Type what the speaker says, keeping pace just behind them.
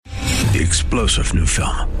The explosive new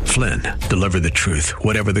film, Flynn, deliver the truth,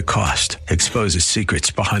 whatever the cost. Exposes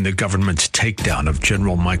secrets behind the government's takedown of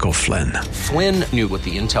General Michael Flynn. Flynn knew what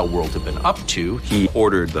the intel world had been up to. He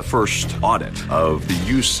ordered the first audit of the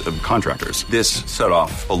use of contractors. This set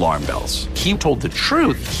off alarm bells. He told the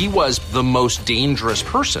truth. He was the most dangerous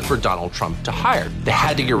person for Donald Trump to hire. They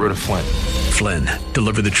had to get rid of Flynn. Flynn,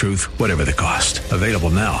 deliver the truth, whatever the cost. Available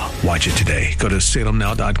now. Watch it today. Go to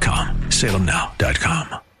salemnow.com.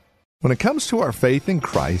 salemnow.com. When it comes to our faith in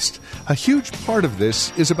Christ, a huge part of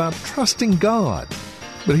this is about trusting God.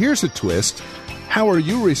 But here's a twist. How are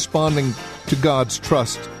you responding to God's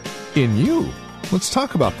trust in you? Let's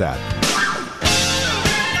talk about that.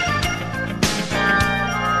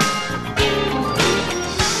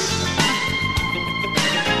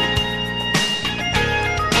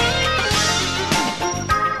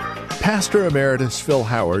 Pastor Emeritus Phil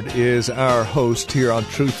Howard is our host here on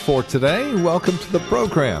Truth for Today. Welcome to the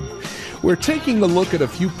program. We're taking a look at a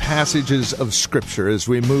few passages of Scripture as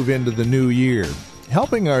we move into the new year,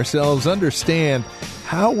 helping ourselves understand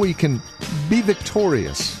how we can be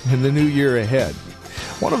victorious in the new year ahead.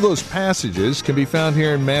 One of those passages can be found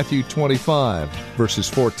here in Matthew 25, verses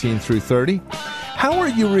 14 through 30. How are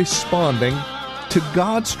you responding to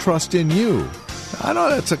God's trust in you? I know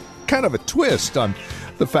that's a kind of a twist on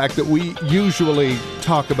the fact that we usually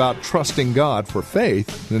talk about trusting God for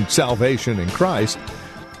faith and salvation in Christ.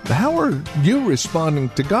 How are you responding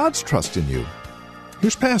to God's trust in you?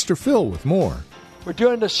 Here's Pastor Phil with more. We're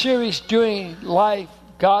doing a series, Doing Life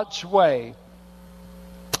God's Way.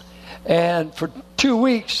 And for 2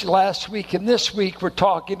 weeks, last week and this week, we're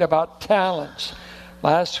talking about talents.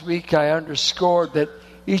 Last week, I underscored that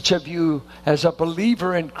each of you, as a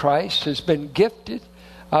believer in Christ, has been gifted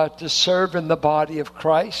to serve in the body of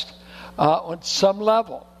Christ on some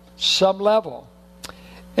level.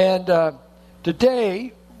 And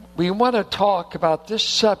today, we want to talk about this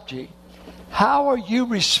subject. How are you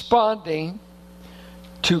responding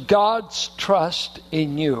to God's trust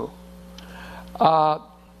in you?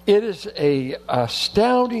 It is an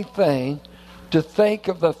astounding thing to think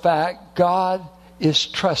of the fact God is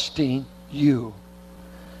trusting you.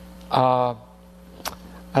 I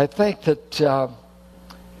think that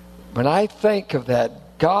when I think of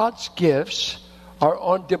that, God's gifts are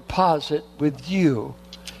on deposit with you.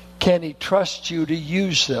 Can He trust you to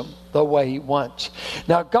use them the way He wants?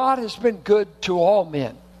 Now, God has been good to all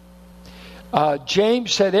men.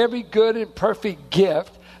 James said every good and perfect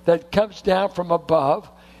gift that comes down from above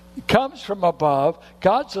comes from above.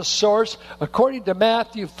 God's a source. According to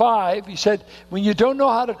Matthew 5, He said, when you don't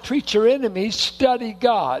know how to treat your enemies, study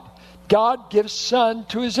God. God gives sun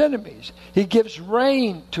to His enemies. He gives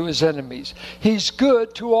rain to His enemies. He's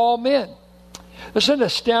good to all men. There's an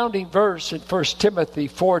astounding verse in 1 Timothy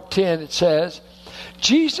 4:10. It says,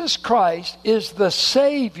 Jesus Christ is the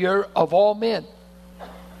Savior of all men,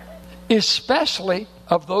 especially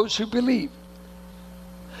of those who believe.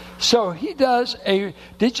 So He does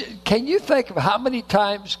can you think of how many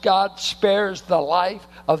times God spares the life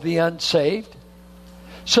of the unsaved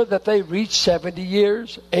so that they reach 70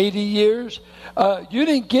 years, 80 years? You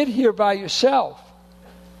didn't get here by yourself.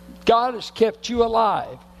 God has kept you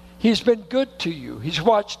alive. He's been good to you. He's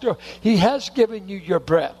watched over. He has given you your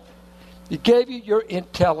breath. He gave you your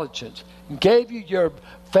intelligence. He gave you your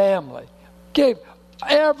family. Even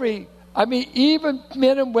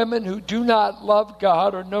men and women who do not love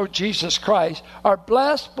God or know Jesus Christ are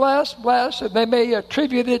blessed, and they may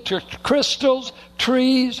attribute it to crystals,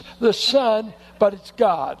 trees, the sun, but it's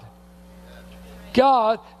God.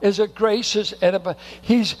 God is a gracious and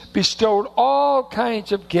He's bestowed all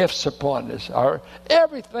kinds of gifts upon us.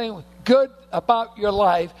 Everything good about your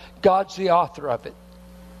life, God's the author of it.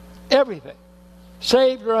 Everything.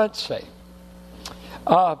 Saved or unsaved.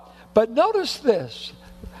 But notice this.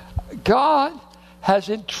 God has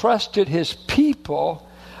entrusted His people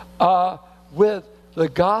with the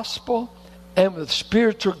gospel and with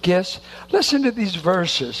spiritual gifts. Listen to these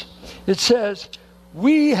verses. It says,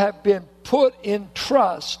 we have been put in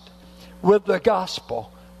trust with the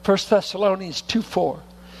gospel. 1 Thessalonians 2:4.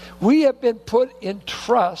 We have been put in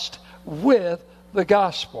trust with the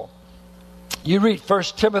gospel. You read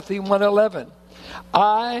 1 Timothy 1:11.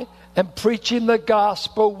 I am preaching the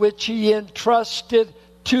gospel which He entrusted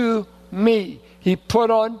to me. He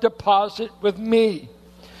put on deposit with me.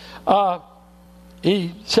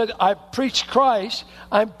 He said, I preach Christ.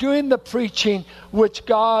 I'm doing the preaching which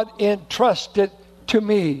God entrusted to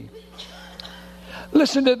me.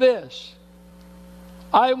 Listen to this.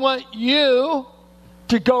 I want you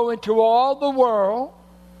to go into all the world.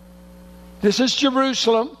 This is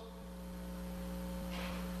Jerusalem,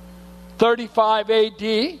 35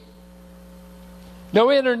 AD.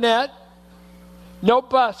 no internet, no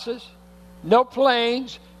buses, no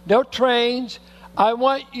planes, no trains. I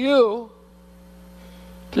want you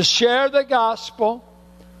to share the gospel,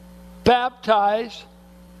 baptize,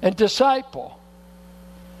 and disciple.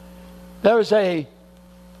 There was a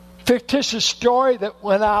fictitious story that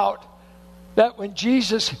went out that when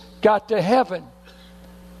Jesus got to heaven,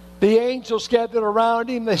 the angels gathered around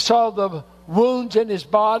him. They saw the wounds in his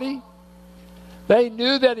body. They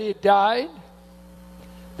knew that he had died.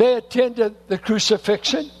 They attended the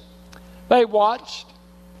crucifixion. They watched.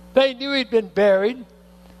 They knew he'd been buried.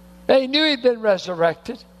 They knew he'd been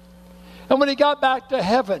resurrected. And when he got back to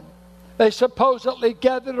heaven, they supposedly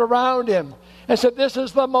gathered around him and said, this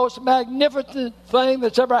is the most magnificent thing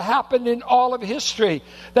that's ever happened in all of history,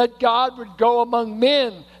 that God would go among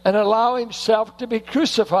men and allow himself to be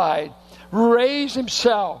crucified, raise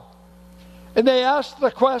himself. And they asked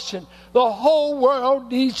the question, the whole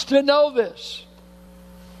world needs to know this.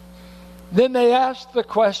 Then they asked the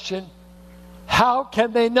question, how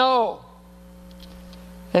can they know?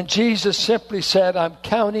 And Jesus simply said, I'm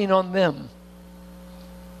counting on them.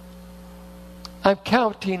 I'm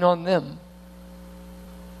counting on them.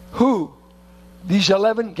 Who? These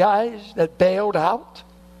 11 guys that bailed out?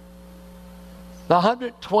 The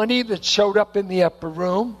 120 that showed up in the upper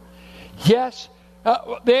room? Yes.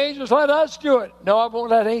 The angels let us do it. No, I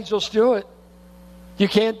won't let angels do it. You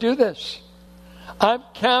can't do this. I'm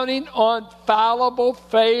counting on fallible,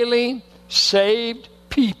 failing, saved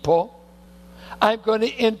people. I'm going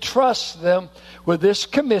to entrust them with this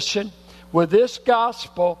commission, with this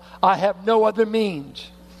gospel. I have no other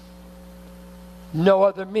means. No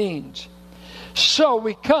other means. So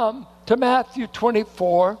we come to Matthew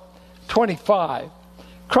 24:25.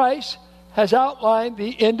 Christ has outlined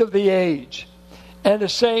the end of the age and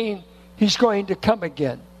is saying he's going to come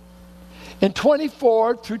again. In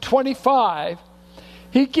 24 through 25,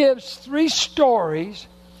 he gives 3 stories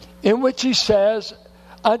in which he says,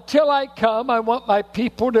 until I come, I want my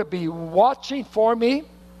people to be watching for me,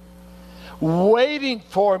 waiting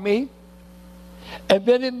for me, and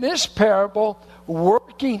then in this parable,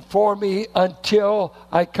 working for me until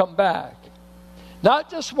I come back.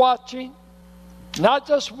 Not just watching, not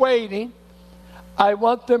just waiting. I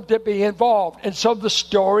want them to be involved. And so the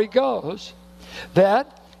story goes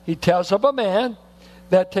that he tells of a man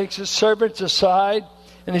that takes his servants aside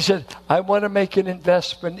and he said, I want to make an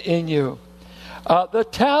investment in you. The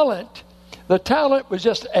talent was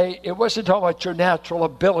just it wasn't talking about your natural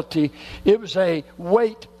ability. It was a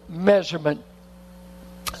weight measurement.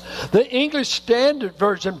 The English Standard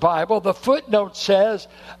Version Bible, the footnote says,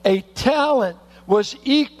 a talent was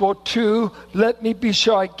equal to, let me be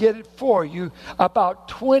sure I get it for you, about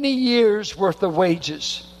 20 years worth of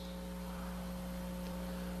wages.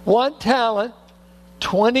 1 talent,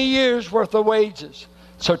 20 years worth of wages.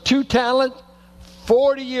 So 2 talents,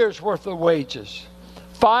 40 years worth of wages.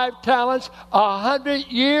 5 talents, 100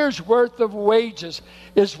 years worth of wages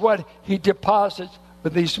is what he deposits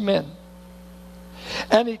with these men.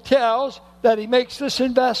 And he tells that he makes this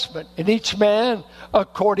investment in each man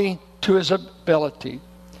according to his ability.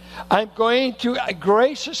 I'm going to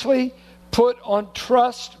graciously put on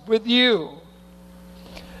trust with you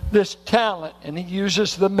this talent. And he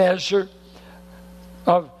uses the measure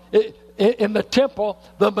of, in the temple,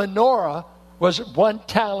 the menorah was 1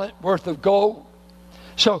 talent worth of gold.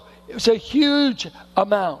 So it was a huge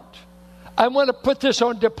amount. I want to put this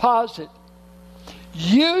on deposit.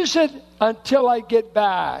 Use it until I get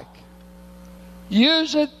back.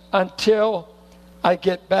 Use it until I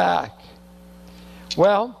get back.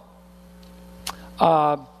 Well,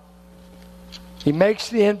 he makes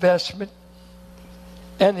the investment,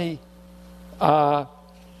 and he,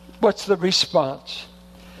 what's the response?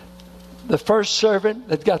 The first servant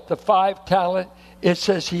that got the 5 talent, it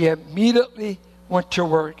says he immediately went to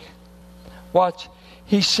work. Watch.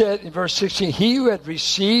 He said in verse 16, he who had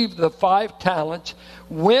received the 5 talents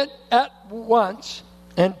went at once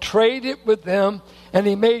and traded with them, and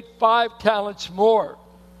he made 5 talents more.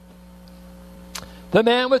 The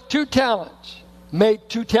man with 2 talents made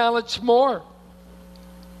 2 talents more.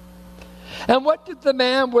 And what did the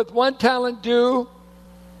man with 1 talent do?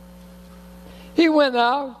 He went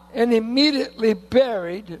out and immediately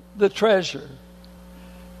buried the treasure,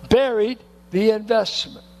 buried the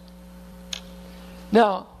investment.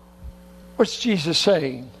 Now, what's Jesus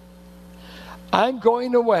saying? I'm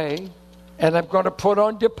going away and I'm going to put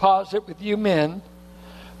on deposit with you men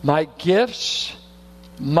my gifts,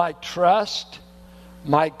 my trust,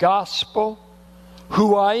 my gospel,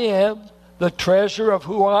 who I am, the treasure of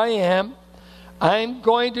who I am. I'm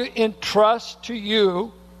going to entrust to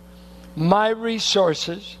you my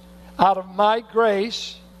resources. out of my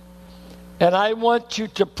grace, and I want you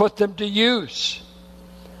to put them to use.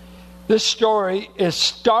 This story is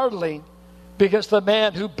startling because the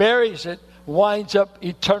man who buries it winds up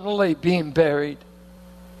eternally being buried.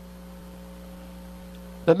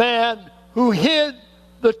 The man who hid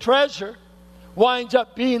the treasure winds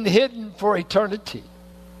up being hidden for eternity,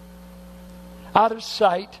 out of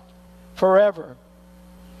sight forever.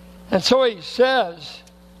 And so he says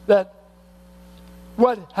that,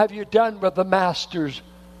 what have you done with the master's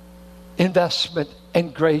investment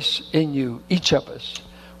and grace in you? Each of us.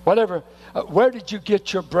 Whatever. Where did you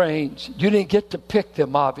get your brains? You didn't get to pick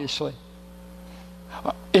them, obviously.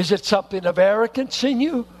 Is it something of arrogance in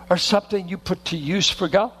you or something you put to use for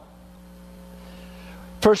God?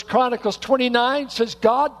 1 Chronicles 29 says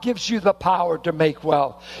God gives you the power to make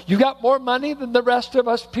wealth. You got more money than the rest of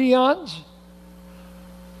us peons?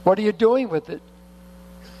 What are you doing with it?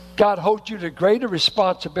 God holds you to greater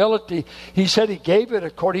responsibility. He said he gave it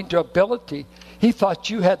according to ability. He thought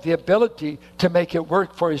you had the ability to make it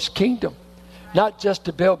work for his kingdom, not just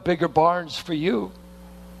to build bigger barns for you.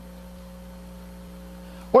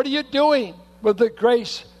 What are you doing with the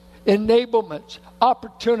grace enablements,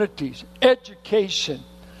 opportunities, education,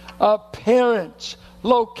 parents,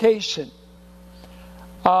 location?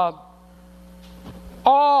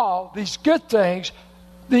 All these good things.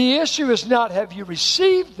 The issue is not have you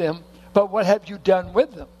received them, but what have you done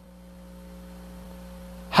with them?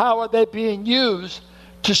 How are they being used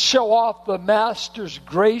to show off the Master's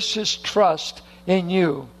gracious trust in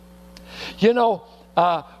you? You know,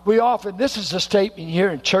 we often, this is a statement here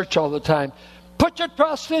in church all the time, put your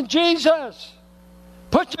trust in Jesus.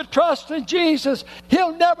 Put your trust in Jesus.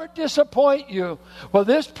 He'll never disappoint you. Well,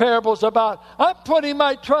 this parable is about, I'm putting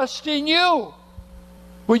my trust in you.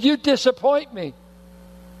 Will you disappoint me?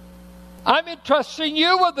 I'm entrusting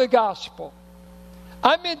you with the gospel.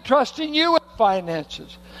 I'm entrusting you with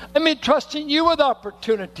finances. I'm entrusting you with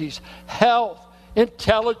opportunities, health,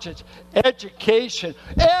 intelligence, education,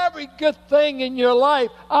 every good thing in your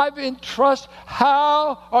life. I've entrusted.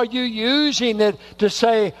 How are you using it to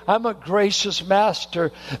say, I'm a gracious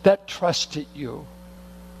master that trusted you?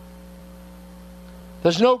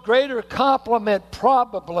 There's no greater compliment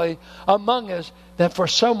probably among us than for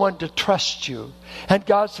someone to trust you. And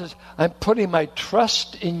God says, I'm putting my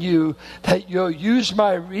trust in you that you'll use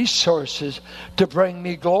my resources to bring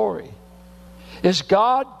me glory. Is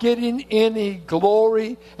God getting any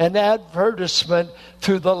glory and advertisement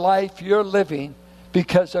through the life you're living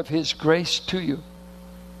because of his grace to you?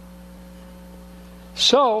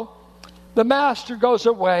 So, the master goes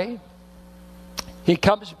away. He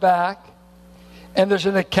comes back. And there's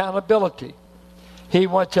an accountability. He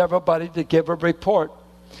wants everybody to give a report.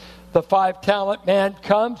 The 5-talent man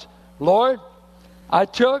comes. Lord,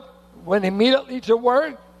 went immediately to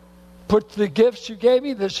work, put the gifts you gave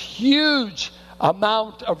me, this huge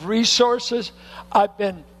amount of resources. I've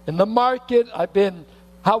been in the market. I've been,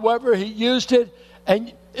 however he used it,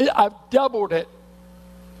 and I've doubled it.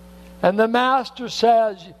 And the master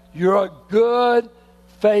says, you're a good,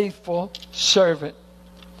 faithful servant.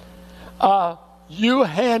 You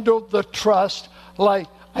handled the trust like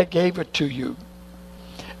I gave it to you.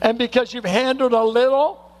 And because you've handled a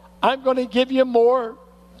little, I'm going to give you more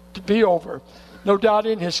to be over. No doubt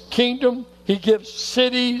in his kingdom, he gives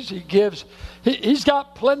cities, he's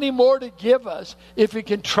got plenty more to give us if he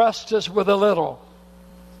can trust us with a little.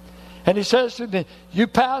 And he says to me, you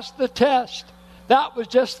passed the test. That was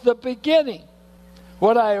just the beginning.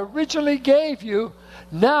 What I originally gave you,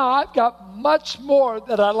 now I've got much more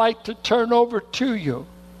that I'd like to turn over to you.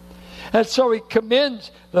 And so he commends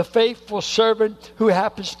the faithful servant who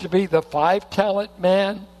happens to be the 5-talent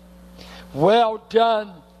man. Well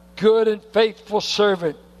done, good and faithful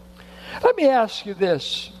servant. Let me ask you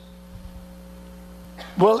this.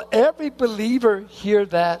 Will every believer hear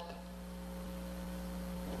that?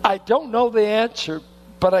 I don't know the answer,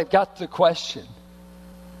 but I've got the question.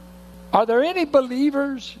 Are there any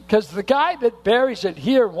believers? Because the guy that buries it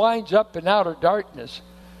here winds up in outer darkness.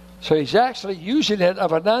 So he's actually using it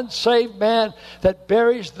of an unsaved man that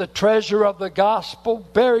buries the treasure of the gospel,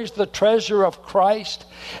 buries the treasure of Christ.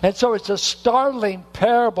 And so it's a startling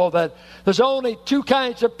parable that there's only 2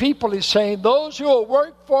 kinds of people, he's saying. Those who will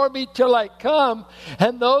work for me till I come,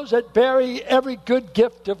 and those that bury every good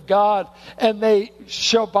gift of God, and they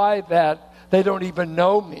shall buy that. They don't even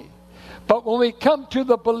know me. But when we come to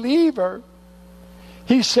the believer,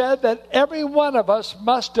 he said that every one of us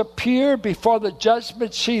must appear before the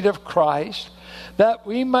judgment seat of Christ, that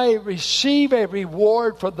we may receive a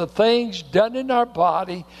reward for the things done in our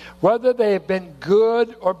body, whether they have been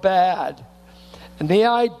good or bad. And the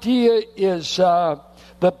idea is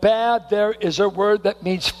The bad there is a word that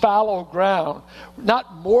means fallow ground.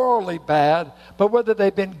 Not morally bad, but whether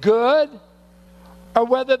they've been good or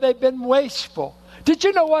whether they've been wasteful. Did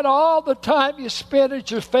you know what? All the time you spend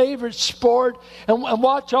at your favorite sport and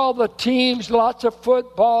watch all the teams, lots of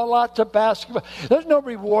football, lots of basketball. There's no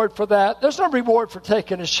reward for that. There's no reward for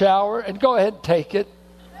taking a shower, and go ahead and take it.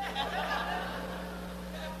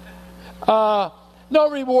 No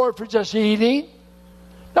reward for just eating.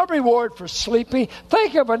 No reward for sleeping.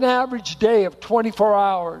 Think of an average day of 24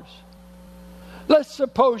 hours. Let's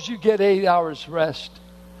suppose you get 8 hours rest.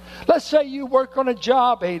 Let's say you work on a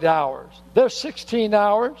job 8 hours. There's 16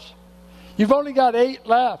 hours. You've only got 8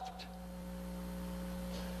 left.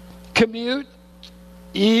 Commute,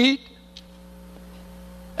 eat,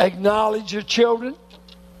 acknowledge your children,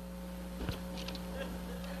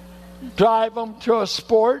 drive them to a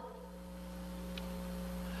sport.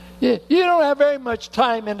 You don't have very much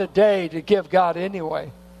time in a day to give God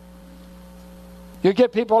anyway. You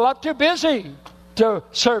get people up too busy to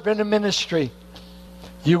serve in a ministry.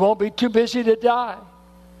 You won't be too busy to die.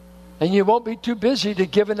 And you won't be too busy to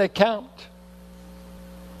give an account.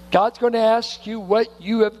 God's going to ask you what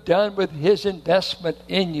you have done with His investment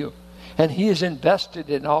in you. And He is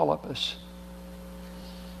invested in all of us.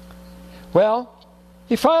 Well,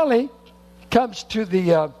 He finally comes to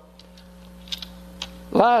the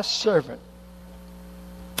last servant.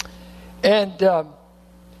 And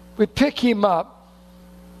we pick him up.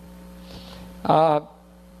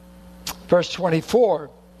 Verse 24.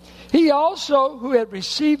 He also, who had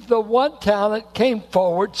received the 1 talent, came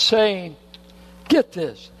forward saying, get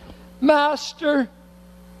this, Master,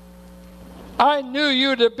 I knew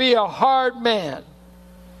you to be a hard man.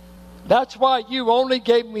 That's why you only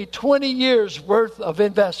gave me 20 years worth of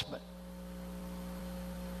investment.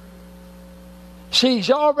 See, he's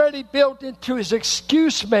already built into his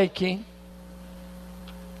excuse making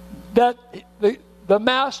that the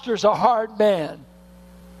master's a hard man.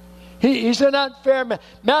 He's an unfair man.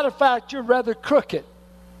 Matter of fact, you're rather crooked.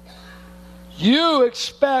 You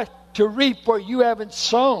expect to reap where you haven't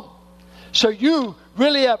sown. So you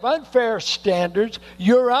really have unfair standards.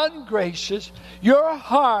 You're ungracious. You're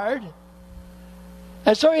hard.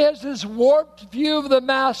 And so he has this warped view of the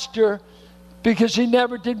master because he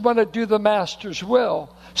never did want to do the master's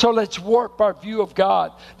will. So let's warp our view of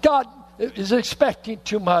God. God is expecting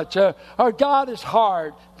too much. Or God is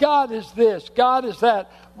hard. God is this. God is that.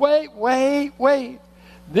 Wait.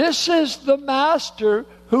 This is the master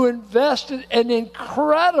who invested an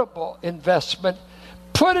incredible investment,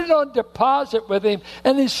 put it on deposit with him,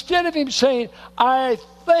 and instead of him saying, I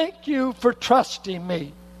thank you for trusting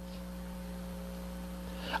me.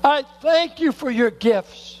 I thank you for your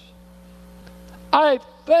gifts. I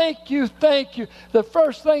thank you. The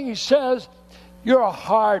first thing he says, you're a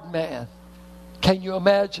hard man. Can you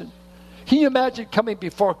imagine? Can you imagine coming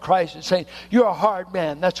before Christ and saying, you're a hard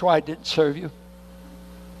man, that's why I didn't serve you?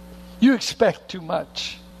 You expect too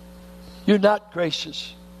much. You're not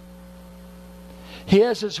gracious. He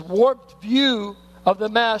has this warped view of the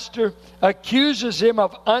master, accuses him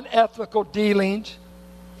of unethical dealings.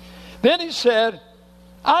 Then he said,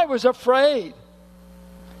 I was afraid.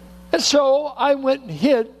 And so I went and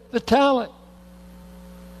hid the talent.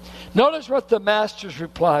 Notice what the master's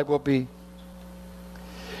reply will be.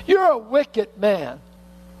 You're a wicked man.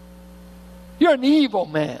 You're an evil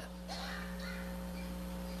man.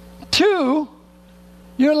 2,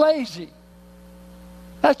 you're lazy.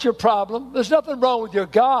 That's your problem. There's nothing wrong with your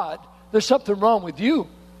God. There's something wrong with you.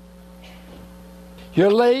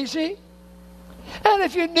 You're lazy. And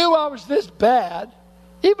if you knew I was this bad,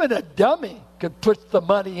 even a dummy could put the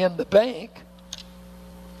money in the bank.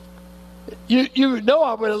 You know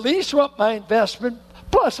I would at least want my investment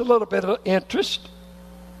plus a little bit of interest.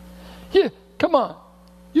 Come on.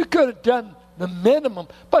 You could have done the minimum,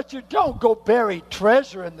 but you don't go bury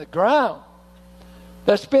treasure in the ground.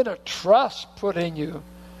 There's been a trust put in you.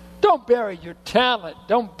 Don't bury your talent.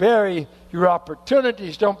 Don't bury your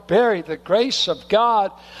opportunities. Don't bury the grace of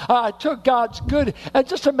God. I took God's good. And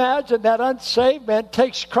just imagine that unsaved man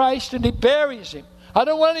takes Christ and he buries him. I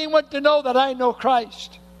don't want anyone to know that I know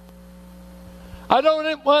Christ. I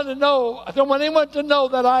don't want anyone to know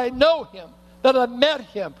that I know him, that I met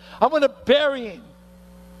him. I want to bury him.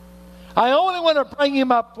 I only want to bring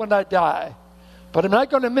him up when I die. But I'm not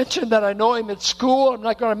going to mention that I know him at school. I'm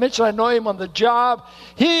not going to mention I know him on the job.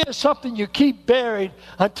 He is something you keep buried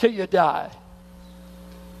until you die.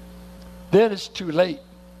 Then it's too late.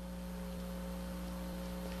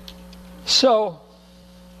 So,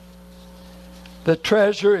 the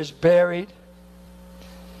treasure is buried.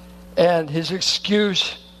 And his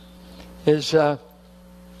excuse is,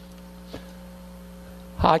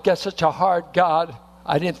 I got such a hard God,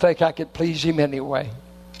 I didn't think I could please him anyway.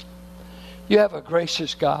 You have a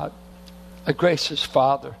gracious God, a gracious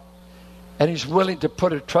Father, and he's willing to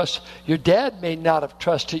put a trust. Your dad may not have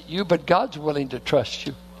trusted you, but God's willing to trust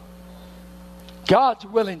you. God's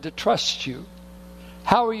willing to trust you.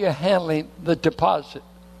 How are you handling the deposit?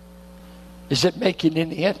 Is it making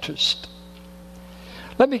any interest?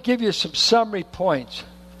 Let me give you some summary points,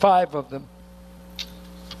 5 of them.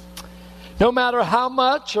 No matter how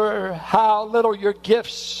much or how little your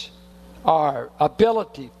gifts are,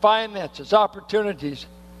 ability, finances, opportunities,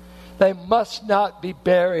 they must not be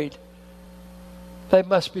buried. They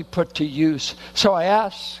must be put to use. So I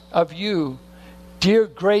ask of you, dear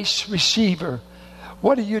grace receiver,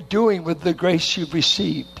 what are you doing with the grace you've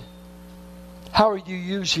received? How are you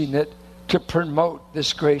using it to promote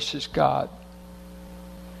this gracious God?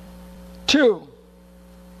 2,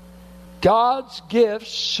 God's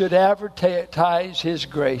gifts should advertise his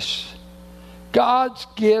grace. God's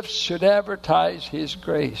gifts should advertise his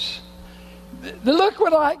grace. Look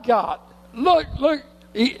what I got. Look.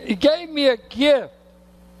 He gave me a gift.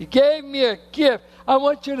 He gave me a gift. I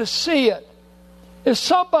want you to see it. If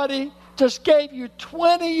somebody just gave you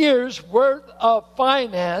 20 years worth of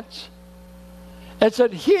finance and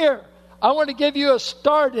said, here, I want to give you a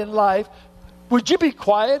start in life, would you be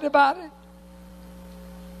quiet about it?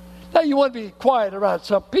 Now, you want to be quiet around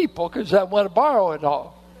some people because they want to borrow it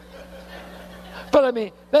all. But I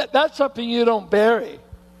mean, that's something you don't bury.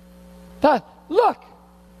 Look,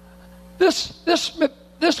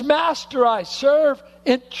 this master I serve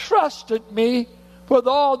entrusted me with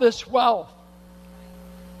all this wealth.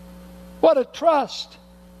 What a trust.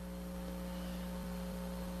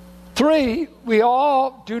 3, we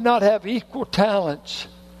all do not have equal talents.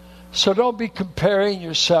 So don't be comparing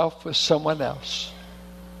yourself with someone else.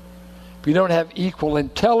 If you don't have equal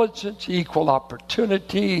intelligence, equal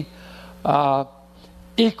opportunity,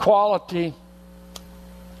 equality,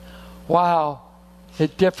 wow,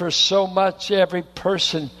 it differs so much. Every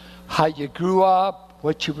person, how you grew up,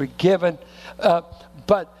 what you were given.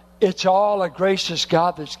 But it's all a gracious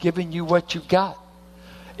God that's giving you what you've got.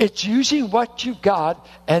 It's using what you've got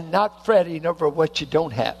and not fretting over what you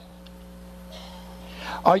don't have.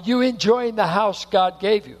 Are you enjoying the house God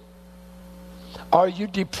gave you? Are you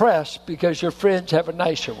depressed because your friends have a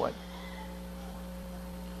nicer one?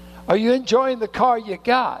 Are you enjoying the car you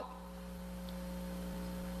got?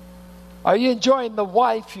 Are you enjoying the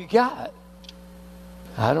wife you got?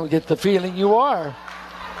 I don't get the feeling you are.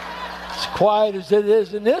 As quiet as it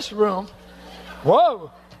is in this room.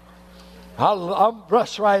 Whoa. I'll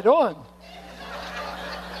rush right on.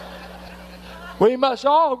 We must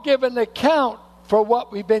all give an account for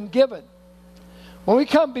what we've been given. When we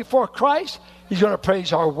come before Christ, he's going to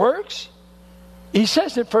praise our works. He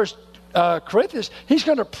says in 1 Corinthians, he's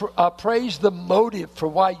going to praise the motive for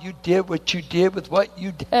why you did what you did with what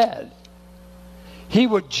you had. He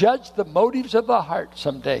will judge the motives of the heart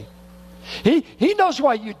someday. He knows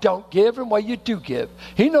why you don't give and why you do give.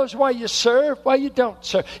 He knows why you serve, why you don't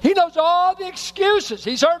serve. He knows all the excuses.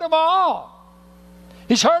 He's heard them all.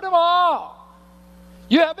 He's heard them all.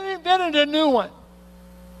 You haven't invented a new one.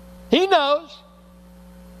 He knows.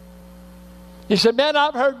 He said, man,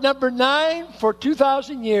 I've heard number 9 for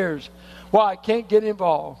 2,000 years. Well, I can't get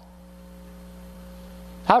involved.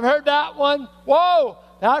 I've heard that one. Whoa,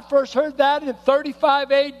 I first heard that in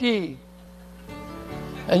 35 A.D.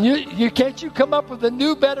 And you can't you come up with a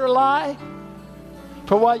new, better lie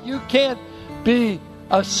for why you can't be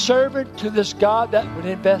a servant to this God that would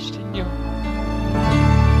invest in you?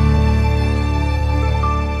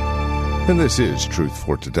 And this is Truth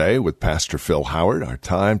for Today with Pastor Phil Howard. Our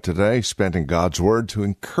time today spent in God's Word to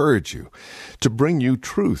encourage you, to bring you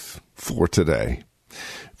truth for today.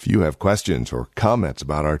 If you have questions or comments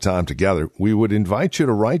about our time together, we would invite you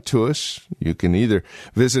to write to us. You can either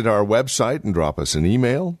visit our website and drop us an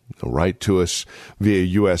email, write to us via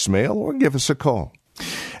U.S. mail, or give us a call.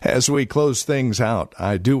 As we close things out,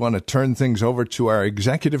 I do want to turn things over to our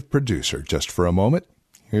executive producer just for a moment.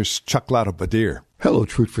 Here's Chuck Ladabodier. Hello,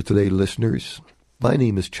 Truth for Today listeners. My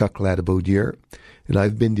name is Chuck Ladabodier, and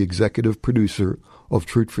I've been the executive producer of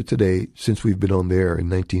Truth for Today since we've been on the air in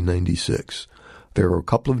 1996. There are a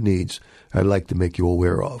couple of needs I'd like to make you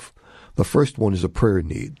aware of. The first one is a prayer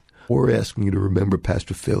need. We're asking you to remember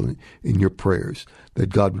Pastor Phil in your prayers, that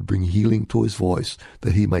God would bring healing to his voice,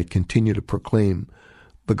 that he might continue to proclaim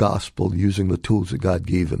the gospel using the tools that God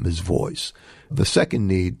gave him, his voice. The second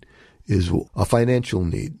need is a financial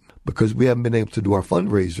need. Because we haven't been able to do our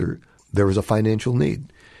fundraiser, there is a financial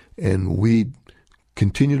need. And we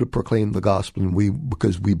continue to proclaim the gospel, and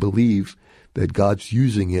because we believe that God's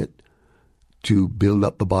using it to build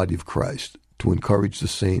up the body of Christ, to encourage the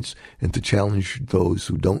saints, and to challenge those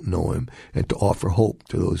who don't know him, and to offer hope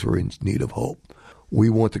to those who are in need of hope. We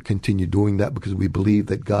want to continue doing that because we believe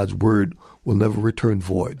that God's word will never return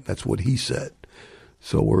void. That's what he said.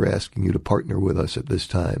 So we're asking you to partner with us at this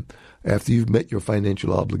time. After you've met your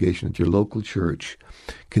financial obligation at your local church,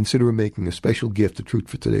 consider making a special gift to Truth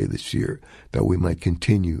for Today this year, that we might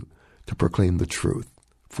continue to proclaim the truth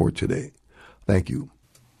for today. Thank you.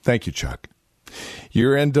 Thank you, Chuck.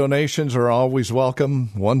 Year-end donations are always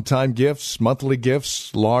welcome. One-time gifts, monthly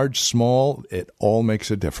gifts, large, small, it all makes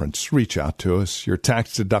a difference. Reach out to us. Your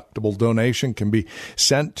tax-deductible donation can be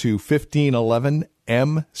sent to 1511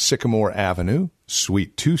 M. Sycamore Avenue,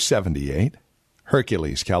 Suite 278,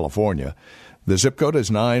 Hercules, California. The zip code is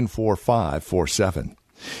 94547.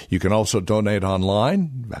 You can also donate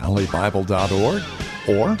online, valleybible.org,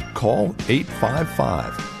 or call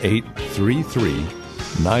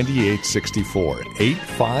 855-833-9864,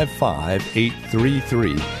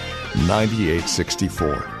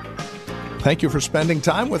 855-833-9864. Thank you for spending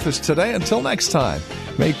time with us today. Until next time,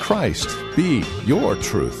 may Christ be your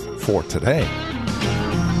truth for today.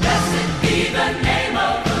 Blessed be the name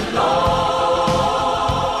of the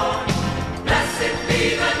Lord. Blessed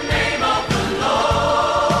be the name of the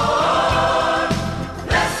Lord.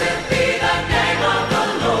 Blessed be the name of the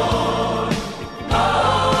Lord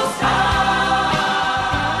Most High.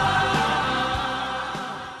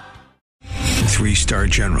 3-star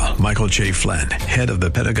General Michael J. Flynn, head of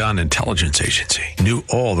the Pentagon Intelligence Agency, knew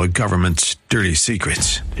all the government's dirty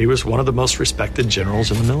secrets. He was one of the most respected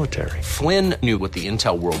generals in the military. Flynn knew what the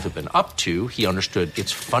intel world had been up to. He understood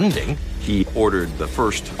its funding. He ordered the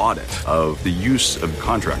first audit of the use of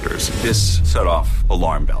contractors. This set off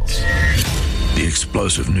alarm bells. The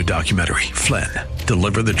explosive new documentary, Flynn,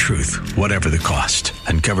 Deliver the Truth, Whatever the Cost,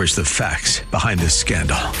 uncovers the facts behind this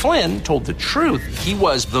scandal. Flynn told the truth. He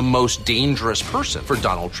was the most dangerous person for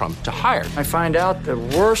Donald Trump to hire. I find out the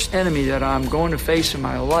worst enemy that I'm going to face in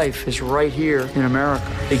my life is right here in America.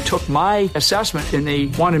 They took my assessment and they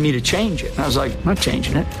wanted me to change it. And I was like, I'm not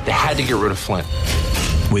changing it. They had to get rid of Flynn.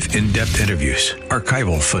 With in-depth interviews,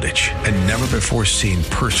 archival footage, and never-before-seen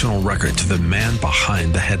personal records of the man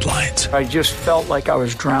behind the headlines. I just felt like I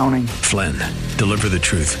was drowning. Flynn, Deliver the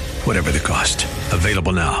Truth, Whatever the Cost.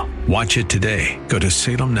 Available now. Watch it today. Go to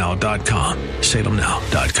salemnow.com.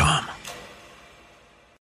 salemnow.com.